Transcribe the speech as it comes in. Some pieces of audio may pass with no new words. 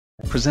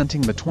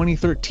Presenting the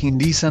 2013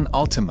 Nissan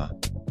Altima.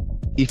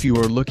 If you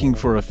are looking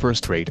for a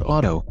first-rate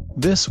auto,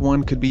 this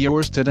one could be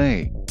yours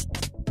today.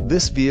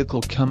 This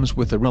vehicle comes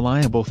with a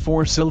reliable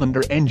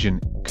 4-cylinder engine,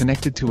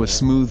 connected to a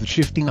smooth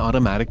shifting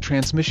automatic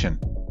transmission.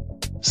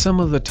 Some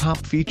of the top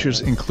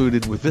features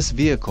included with this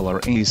vehicle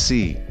are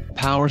AC,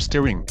 power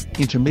steering,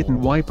 intermittent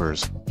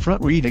wipers,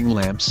 front reading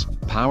lamps,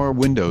 power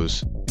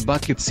windows,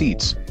 bucket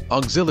seats,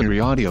 auxiliary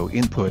audio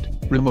input,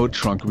 remote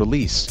trunk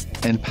release,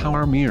 and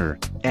power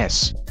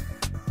mirrors.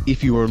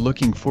 If you are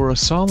looking for a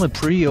solid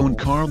pre-owned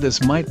car,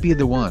 this might be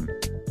the one.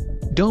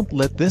 Don't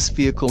let this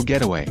vehicle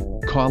get away.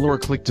 Call or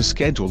click to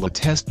schedule a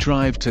test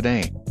drive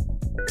today.